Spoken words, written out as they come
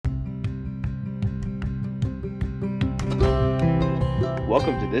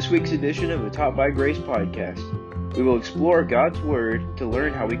Welcome to this week's edition of the Taught by Grace podcast. We will explore God's Word to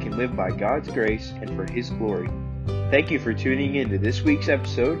learn how we can live by God's grace and for His glory. Thank you for tuning in to this week's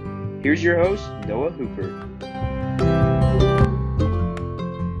episode. Here's your host, Noah Hooper.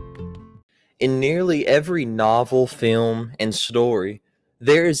 In nearly every novel, film, and story,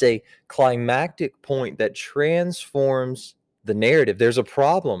 there is a climactic point that transforms the narrative. There's a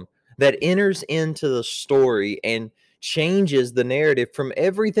problem that enters into the story and changes the narrative from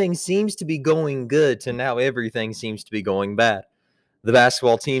everything seems to be going good to now everything seems to be going bad. The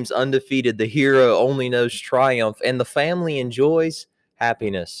basketball team's undefeated, the hero only knows triumph, and the family enjoys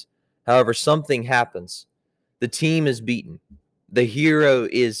happiness. However, something happens. The team is beaten. The hero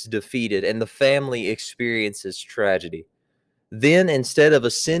is defeated, and the family experiences tragedy. Then, instead of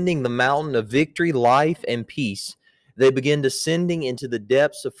ascending the mountain of victory, life, and peace, they begin descending into the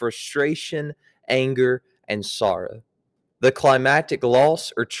depths of frustration, anger, and sorrow. The climactic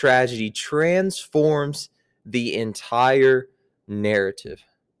loss or tragedy transforms the entire narrative.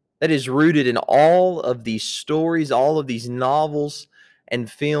 That is rooted in all of these stories, all of these novels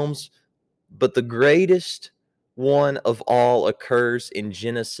and films, but the greatest one of all occurs in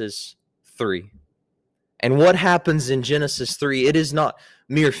Genesis 3. And what happens in Genesis 3? It is not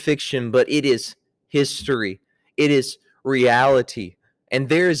mere fiction, but it is history. It is reality. And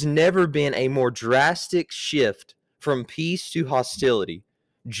there has never been a more drastic shift from peace to hostility,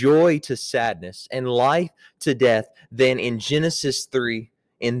 joy to sadness, and life to death than in Genesis 3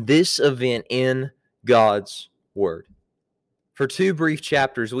 in this event in God's Word. For 2 brief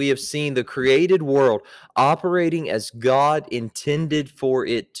chapters, we have seen the created world operating as God intended for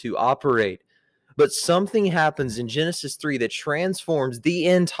it to operate. But something happens in Genesis 3 that transforms the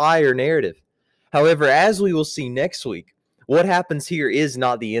entire narrative. However, as we will see next week, what happens here is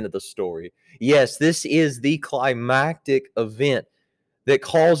not the end of the story. Yes, this is the climactic event that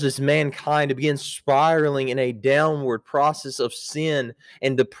causes mankind to begin spiraling in a downward process of sin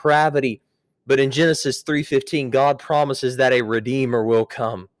and depravity. But in Genesis 3:15, God promises that a Redeemer will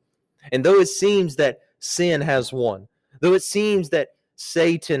come. And though it seems that sin has won, though it seems that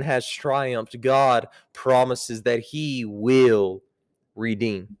Satan has triumphed, God promises that He will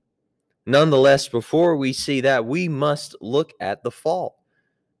redeem. Nonetheless, before we see that, we must look at the fall.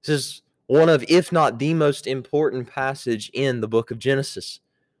 This is one of, if not the most important passage in the book of Genesis.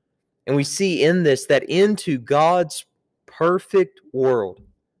 And we see in this that into God's perfect world,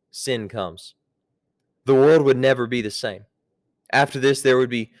 sin comes. The world would never be the same. After this, there would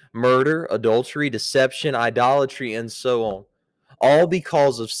be murder, adultery, deception, idolatry, and so on. All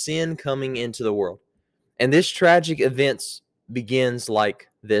because of sin coming into the world. And this tragic event begins like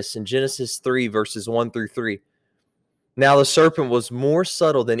this in Genesis 3, verses 1 through 3. Now the serpent was more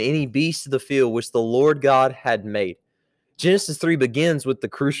subtle than any beast of the field which the Lord God had made. Genesis 3 begins with the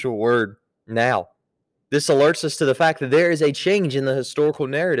crucial word, now. This alerts us to the fact that there is a change in the historical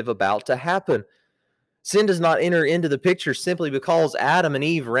narrative about to happen. Sin does not enter into the picture simply because Adam and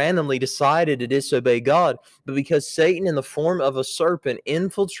Eve randomly decided to disobey God, but because Satan, in the form of a serpent,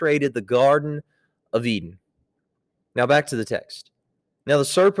 infiltrated the Garden of Eden. Now back to the text. Now the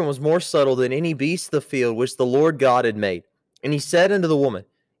serpent was more subtle than any beast of the field which the Lord God had made. And he said unto the woman,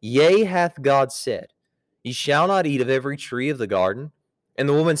 Yea, hath God said, Ye shall not eat of every tree of the garden? And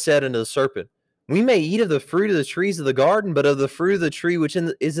the woman said unto the serpent, We may eat of the fruit of the trees of the garden, but of the fruit of the tree which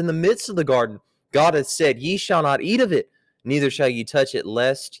is in the midst of the garden, God hath said, Ye shall not eat of it, neither shall ye touch it,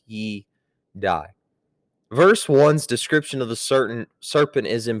 lest ye die. Verse 1's description of the serpent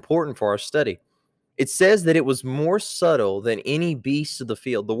is important for our study. It says that it was more subtle than any beast of the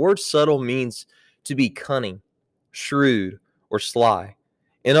field. The word subtle means to be cunning, shrewd, or sly.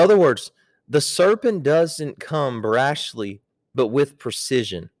 In other words, the serpent doesn't come brashly, but with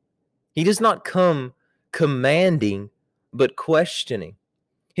precision. He does not come commanding, but questioning.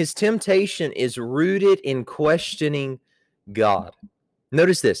 His temptation is rooted in questioning God.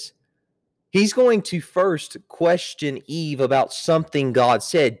 Notice this. He's going to first question Eve about something God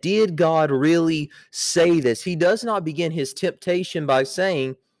said. Did God really say this? He does not begin his temptation by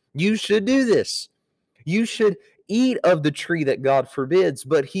saying, you should do this. You should eat of the tree that God forbids.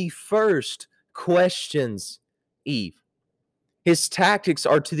 But he first questions Eve. His tactics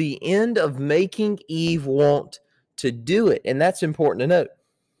are to the end of making Eve want to do it. And that's important to note.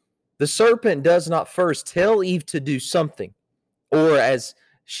 The serpent does not first tell Eve to do something, or as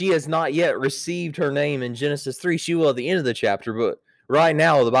she has not yet received her name in Genesis 3. She will at the end of the chapter, but right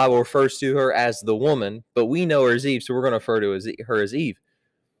now the Bible refers to her as the woman, but we know her as Eve, so we're going to refer to her as Eve.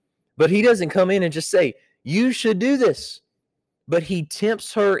 But he doesn't come in and just say, you should do this. But he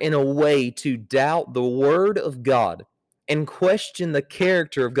tempts her in a way to doubt the word of God and question the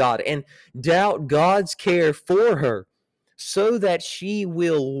character of God and doubt God's care for her so that she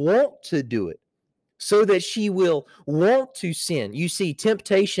will want to do it, so that she will want to sin. You see,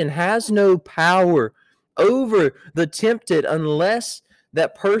 temptation has no power over the tempted unless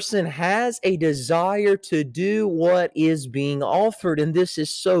that person has a desire to do what is being offered. And this is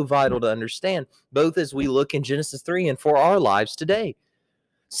so vital to understand, both as we look in Genesis 3 and for our lives today.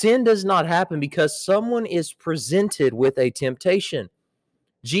 Sin does not happen because someone is presented with a temptation.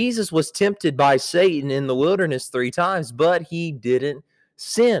 Jesus was tempted by Satan in the wilderness 3 times, but he didn't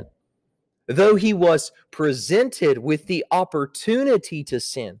sin. Though he was presented with the opportunity to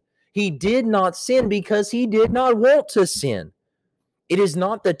sin, he did not sin because he did not want to sin. It is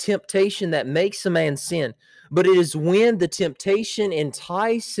not the temptation that makes a man sin, but it is when the temptation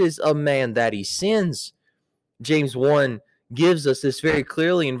entices a man that he sins. James 1 gives us this very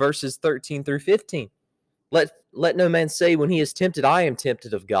clearly in verses 13 through 15. Let no man say when he is tempted, I am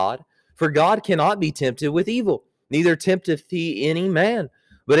tempted of God. For God cannot be tempted with evil, neither tempteth he any man.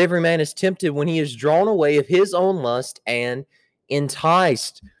 But every man is tempted when he is drawn away of his own lust and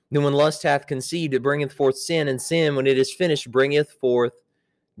enticed. Then when lust hath conceived, it bringeth forth sin, and sin, when it is finished, bringeth forth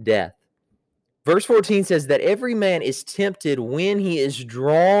death. Verse 14 says that every man is tempted when he is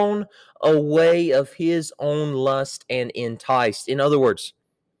drawn away of his own lust and enticed. In other words,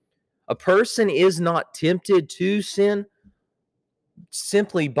 a person is not tempted to sin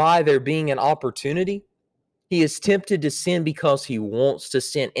simply by there being an opportunity. He is tempted to sin because he wants to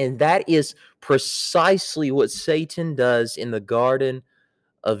sin. And that is precisely what Satan does in the Garden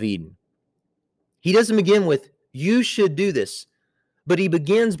of Eden. He doesn't begin with, you should do this, but he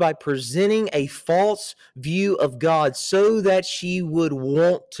begins by presenting a false view of God so that she would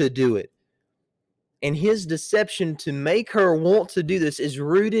want to do it. And his deception to make her want to do this is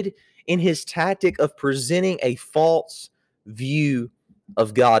rooted in his tactic of presenting a false view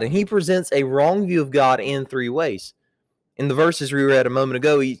of God. And he presents a wrong view of God in 3 ways. In the verses we read a moment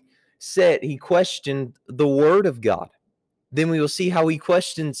ago, he questioned the word of God. Then we will see how he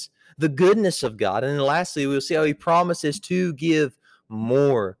questions the goodness of God. And then lastly, we'll see how he promises to give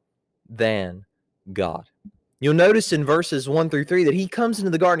more than God. You'll notice in verses 1 through 3 that he comes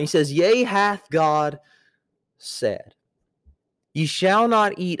into the garden. He says, yea, hath God said, ye shall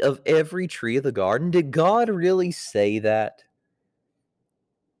not eat of every tree of the garden. Did God really say that?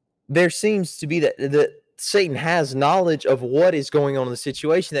 There seems to be that Satan has knowledge of what is going on in the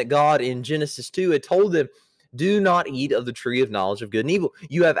situation, that God in Genesis 2 had told them, do not eat of the tree of knowledge of good and evil.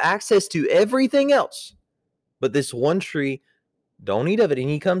 You have access to everything else, but this one tree, don't eat of it. And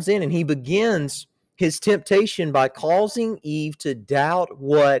he comes in and he begins his temptation by causing Eve to doubt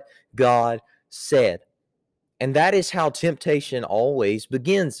what God said. And that is how temptation always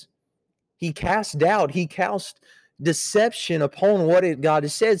begins. He casts doubt. He casts deception upon what God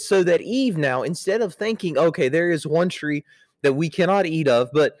has said, so that Eve now, instead of thinking, okay, there is one tree that we cannot eat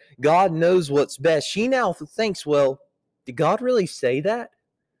of, but God knows what's best, she now thinks, well, did God really say that?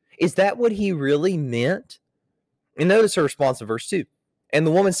 Is that what he really meant? And notice her response in verse 2. And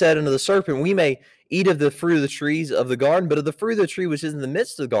the woman said unto the serpent, we may eat of the fruit of the trees of the garden, but of the fruit of the tree which is in the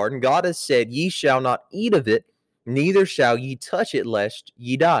midst of the garden, God has said, ye shall not eat of it, neither shall ye touch it, lest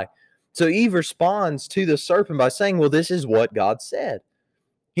ye die. So Eve responds to the serpent by saying, well, this is what God said.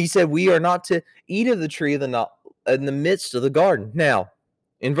 He said, we are not to eat of the tree in the midst of the garden. Now,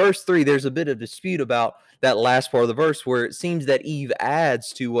 in verse 3, there's a bit of dispute about that last part of the verse where it seems that Eve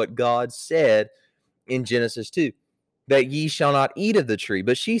adds to what God said in Genesis 2, that ye shall not eat of the tree.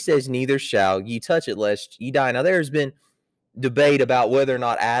 But she says, neither shall ye touch it, lest ye die. Now, there's been debate about whether or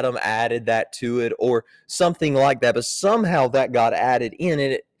not Adam added that to it or something like that, but somehow that got added in,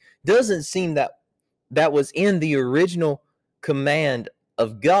 and it doesn't seem that that was in the original command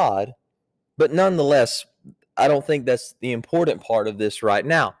of God. But nonetheless, I don't think that's the important part of this right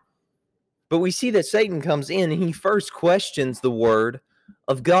now. But we see that Satan comes in and he first questions the word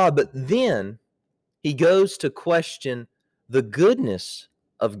of God, but then he goes to question the goodness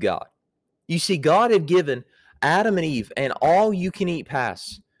of God. You see, God had given Adam and Eve an all-you-can-eat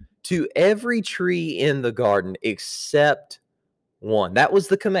pass to every tree in the garden except one. That was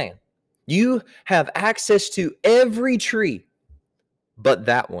the command. You have access to every tree but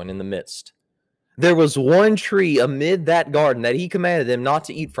that one in the midst. There was one tree amid that garden that he commanded them not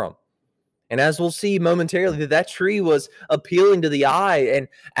to eat from. And as we'll see momentarily, that tree was appealing to the eye and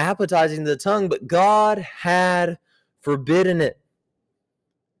appetizing to the tongue, but God had forbidden it.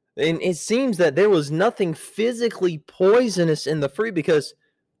 And it seems that there was nothing physically poisonous in the fruit because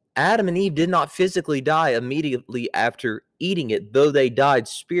Adam and Eve did not physically die immediately after eating it, though they died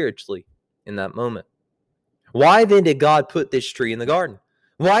spiritually in that moment. Why then did God put this tree in the garden?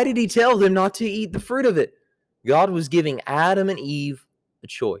 Why did he tell them not to eat the fruit of it? God was giving Adam and Eve a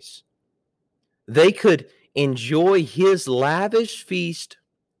choice. They could enjoy his lavish feast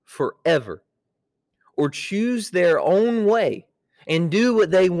forever, or choose their own way and do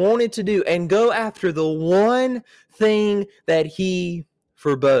what they wanted to do and go after the one thing that he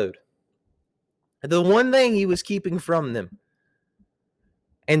forbade, the one thing he was keeping from them.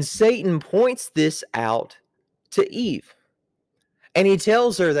 And Satan points this out to Eve. And he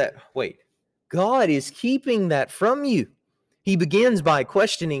tells her that, wait, God is keeping that from you. He begins by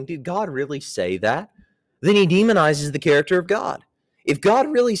questioning, did God really say that? Then he demonizes the character of God. If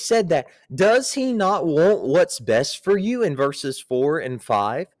God really said that, does he not want what's best for you in verses 4 and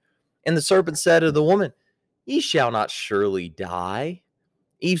 5? And the serpent said to the woman, ye shall not surely die.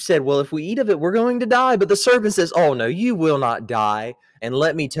 Eve said, well, if we eat of it, we're going to die. But the serpent says, oh no, you will not die. And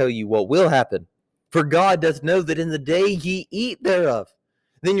let me tell you what will happen. For God doth know that in the day ye eat thereof,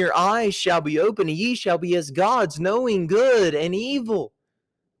 then your eyes shall be open, and ye shall be as gods, knowing good and evil.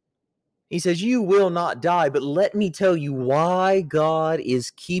 He says, you will not die, but let me tell you why God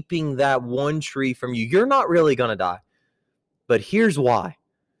is keeping that one tree from you. You're not really going to die, but here's why.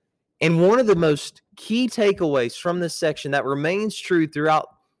 And one of the most key takeaways from this section that remains true throughout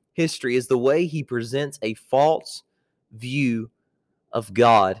history is the way he presents a false view of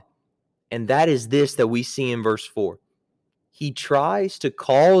God. And that is this that we see in verse 4. He tries to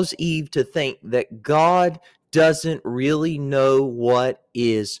cause Eve to think that God doesn't really know what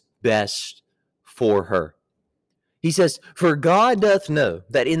is best for her. He says, for God doth know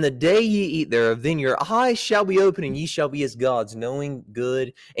that in the day ye eat thereof, then your eyes shall be open, and ye shall be as gods, knowing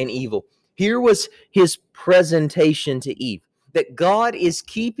good and evil. Here was his presentation to Eve, that God is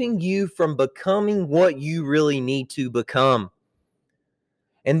keeping you from becoming what you really need to become.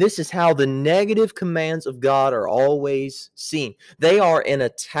 And this is how the negative commands of God are always seen. They are an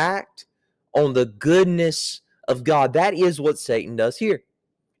attack on the goodness of God. That is what Satan does here.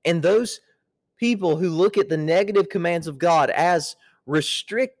 And those people who look at the negative commands of God as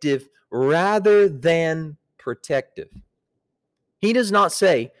restrictive rather than protective. He does not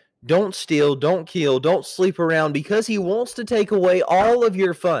say, don't steal, don't kill, don't sleep around, because he wants to take away all of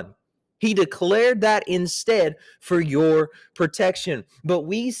your fun. He declared that instead for your protection. But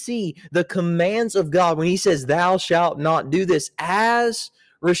we see the commands of God when he says, thou shalt not do this, as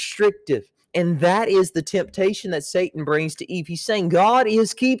restrictive. And that is the temptation that Satan brings to Eve. He's saying God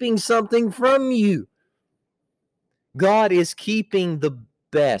is keeping something from you. God is keeping the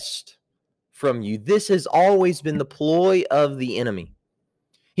best from you. This has always been the ploy of the enemy.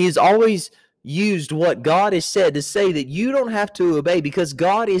 He has always used what God has said to say that you don't have to obey because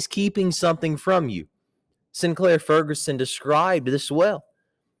God is keeping something from you. Sinclair Ferguson described this well.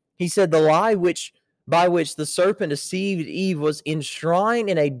 He said the lie by which the serpent deceived Eve was enshrined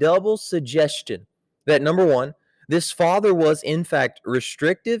in a double suggestion that, number one, this father was in fact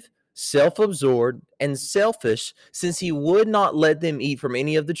restrictive, self-absorbed, and selfish, since he would not let them eat from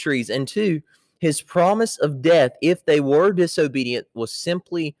any of the trees, and two, his promise of death if they were disobedient was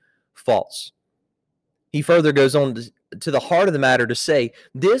simply false. He further goes on to the heart of the matter to say,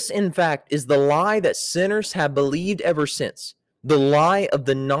 this in fact is the lie that sinners have believed ever since. The lie of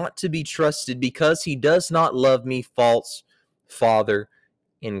the not to be trusted because he does not love me, false father,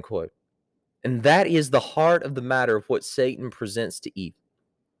 end quote. And that is the heart of the matter of what Satan presents to Eve.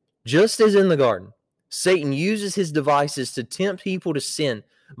 Just as in the garden, Satan uses his devices to tempt people to sin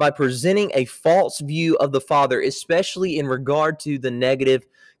by presenting a false view of the Father, especially in regard to the negative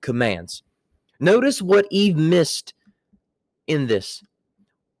commands. Notice what Eve missed in this.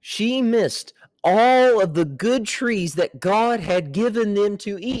 She missed all of the good trees that God had given them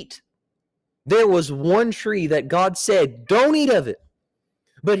to eat. There was one tree that God said, don't eat of it.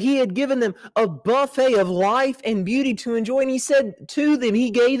 But he had given them a buffet of life and beauty to enjoy. And he said to them,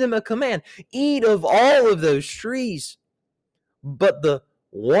 he gave them a command, eat of all of those trees. But the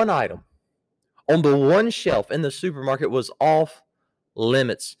one item on the one shelf in the supermarket was off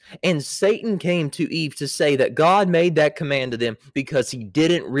limits. And Satan came to Eve to say that God made that command to them because he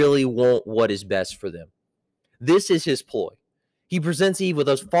didn't really want what is best for them. This is his ploy. He presents Eve with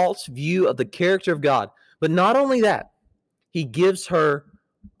a false view of the character of God. But not only that, he gives her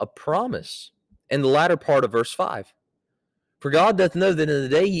a promise in the latter part of verse 5. For God doth know that in the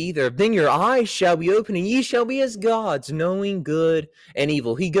day ye eat thereof, then your eyes shall be open, and ye shall be as gods, knowing good and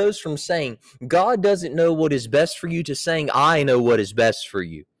evil. He goes from saying God doesn't know what is best for you to saying I know what is best for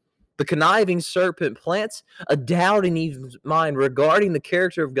you. The conniving serpent plants a doubt in Eve's mind regarding the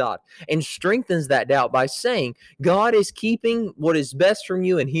character of God and strengthens that doubt by saying God is keeping what is best from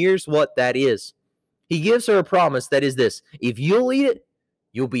you, and here's what that is. He gives her a promise that is this: if you'll eat it,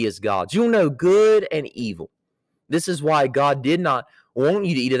 you'll be as gods. You'll know good and evil. This is why God did not want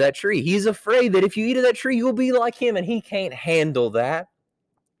you to eat of that tree. He's afraid that if you eat of that tree, you'll be like him, and he can't handle that.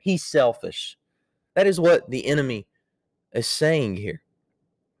 He's selfish. That is what the enemy is saying here.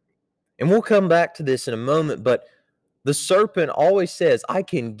 And we'll come back to this in a moment, but the serpent always says, I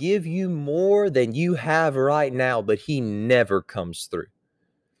can give you more than you have right now, but he never comes through.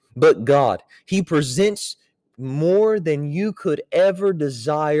 But God, he presents more than you could ever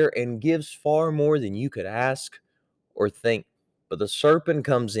desire and gives far more than you could ask or think. But the serpent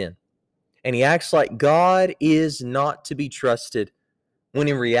comes in and he acts like God is not to be trusted, when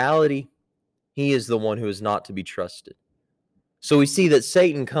in reality, he is the one who is not to be trusted. So we see that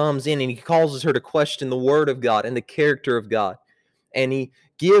Satan comes in and he causes her to question the word of God and the character of God. And he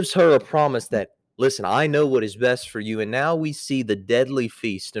gives her a promise that, listen, I know what is best for you. And now we see the deadly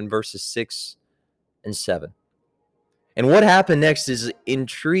feast in verses 6 and 7. And what happened next is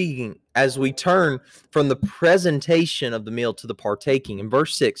intriguing as we turn from the presentation of the meal to the partaking. In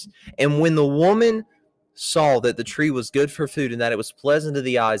verse 6, and when the woman saw that the tree was good for food and that it was pleasant to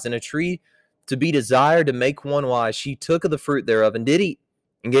the eyes and a tree to be desired to make one wise, she took of the fruit thereof and did eat,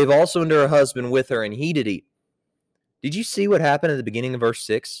 and gave also unto her husband with her, and he did eat. Did you see what happened at the beginning of verse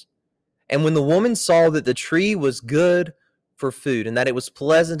 6? And when the woman saw that the tree was good for food, and that it was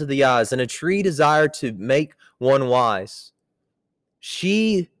pleasant to the eyes, and a tree desired to make one wise,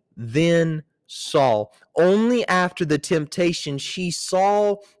 she then saw, only after the temptation, she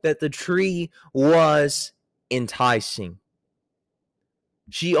saw that the tree was enticing.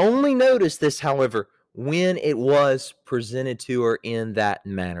 She only noticed this, however, when it was presented to her in that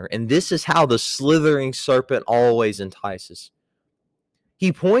manner. And this is how the slithering serpent always entices.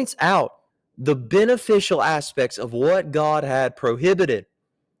 He points out the beneficial aspects of what God had prohibited.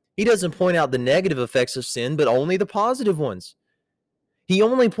 He doesn't point out the negative effects of sin, but only the positive ones. He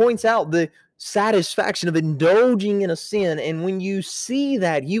only points out the satisfaction of indulging in a sin. And when you see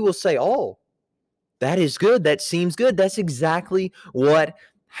that, you will say, oh, that is good. That seems good. That's exactly what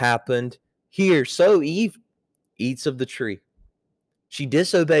happened here. So Eve eats of the tree. She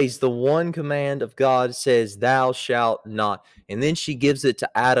disobeys the one command of God, says, thou shalt not. And then she gives it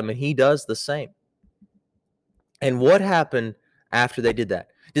to Adam, and he does the same. And what happened after they did that?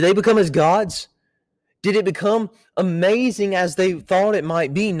 Did they become as gods? Did it become amazing as they thought it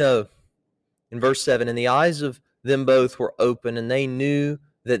might be? No. In verse 7, and the eyes of them both were open, and they knew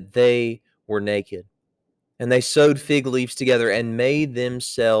that they were naked. And they sewed fig leaves together and made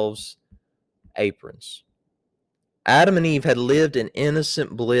themselves aprons. Adam and Eve had lived in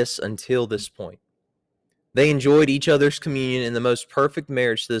innocent bliss until this point. They enjoyed each other's communion in the most perfect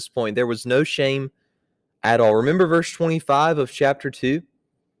marriage to this point. There was no shame at all. Remember verse 25 of chapter 2?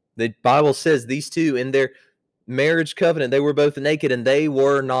 The Bible says these two, in their marriage covenant, they were both naked and they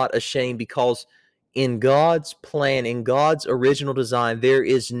were not ashamed, because in God's plan, in God's original design, there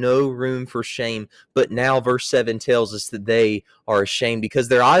is no room for shame. But now verse 7 tells us that they are ashamed because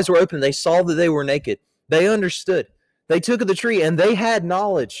their eyes were open. They saw that they were naked. They understood. They took of the tree and they had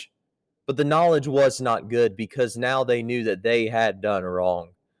knowledge. But the knowledge was not good, because now they knew that they had done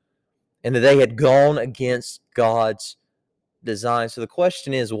wrong and that they had gone against God's design. So the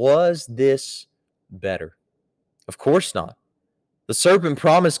question is, was this better? Of course not. The serpent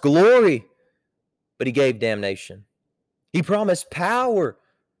promised glory, but he gave damnation. He promised power,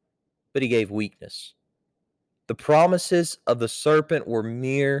 but he gave weakness. The promises of the serpent were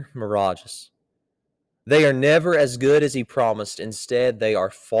mere mirages. They are never as good as he promised. Instead, they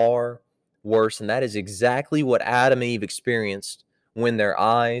are far worse. And that is exactly what Adam and Eve experienced when their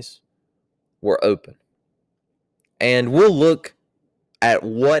eyes were open. And we'll look at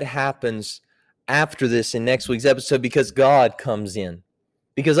what happens after this in next week's episode, because God comes in.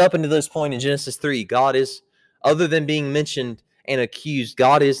 Because up until this point in Genesis 3, God is, other than being mentioned and accused,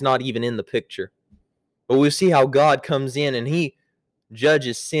 God is not even in the picture. But we'll see how God comes in and he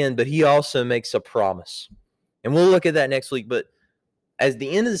judges sin, but he also makes a promise. And we'll look at that next week. But at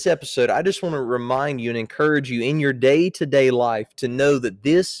the end of this episode, I just want to remind you and encourage you in your day-to-day life to know that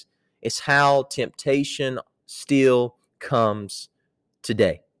this is how temptation still comes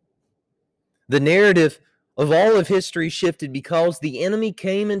today. The narrative of all of history shifted because the enemy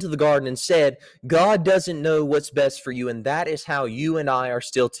came into the garden and said, God doesn't know what's best for you. And that is how you and I are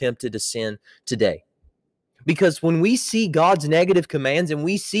still tempted to sin today. Because when we see God's negative commands and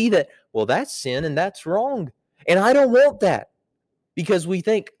we see that, well, that's sin and that's wrong, and I don't want that, because we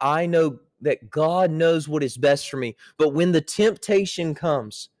think, I know that God knows what is best for me. But when the temptation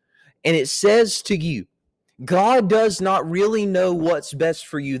comes and it says to you, God does not really know what's best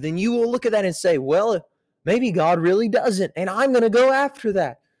for you, then you will look at that and say, well, maybe God really doesn't, and I'm going to go after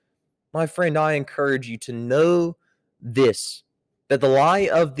that. My friend, I encourage you to know this, that the lie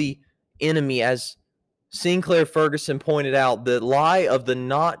of the enemy, as Sinclair Ferguson pointed out, the lie of the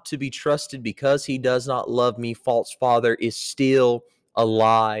not to be trusted because he does not love me, false father, is still a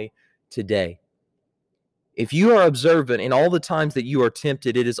lie today. If you are observant in all the times that you are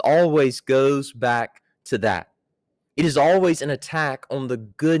tempted, it is always goes back to that. It is always an attack on the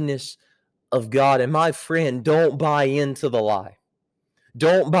goodness of God. And my friend, don't buy into the lie.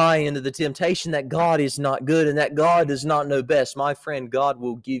 Don't buy into the temptation that God is not good and that God does not know best. My friend, God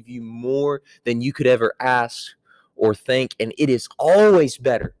will give you more than you could ever ask or think. And it is always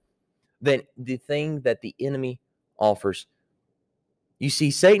better than the thing that the enemy offers. You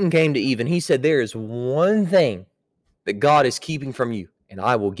see, Satan came to Eve and he said, there is one thing that God is keeping from you, and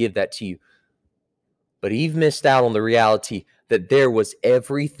I will give that to you. But Eve missed out on the reality that there was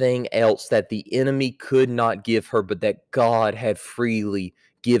everything else that the enemy could not give her, but that God had freely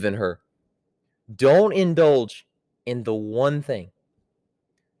given her. Don't indulge in the one thing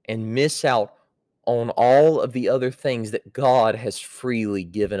and miss out on all of the other things that God has freely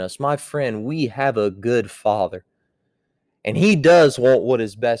given us. My friend, we have a good Father, and He does want what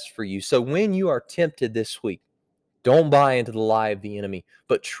is best for you. So when you are tempted this week, don't buy into the lie of the enemy,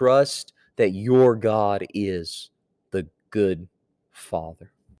 but trust that your God is the good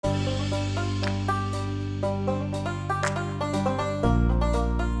Father.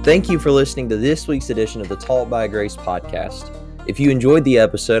 Thank you for listening to this week's edition of the Taught by Grace podcast. If you enjoyed the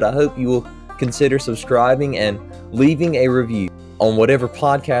episode, I hope you will consider subscribing and leaving a review on whatever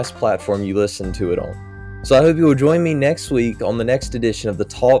podcast platform you listen to it on. So I hope you will join me next week on the next edition of the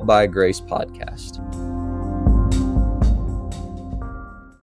Taught by Grace podcast.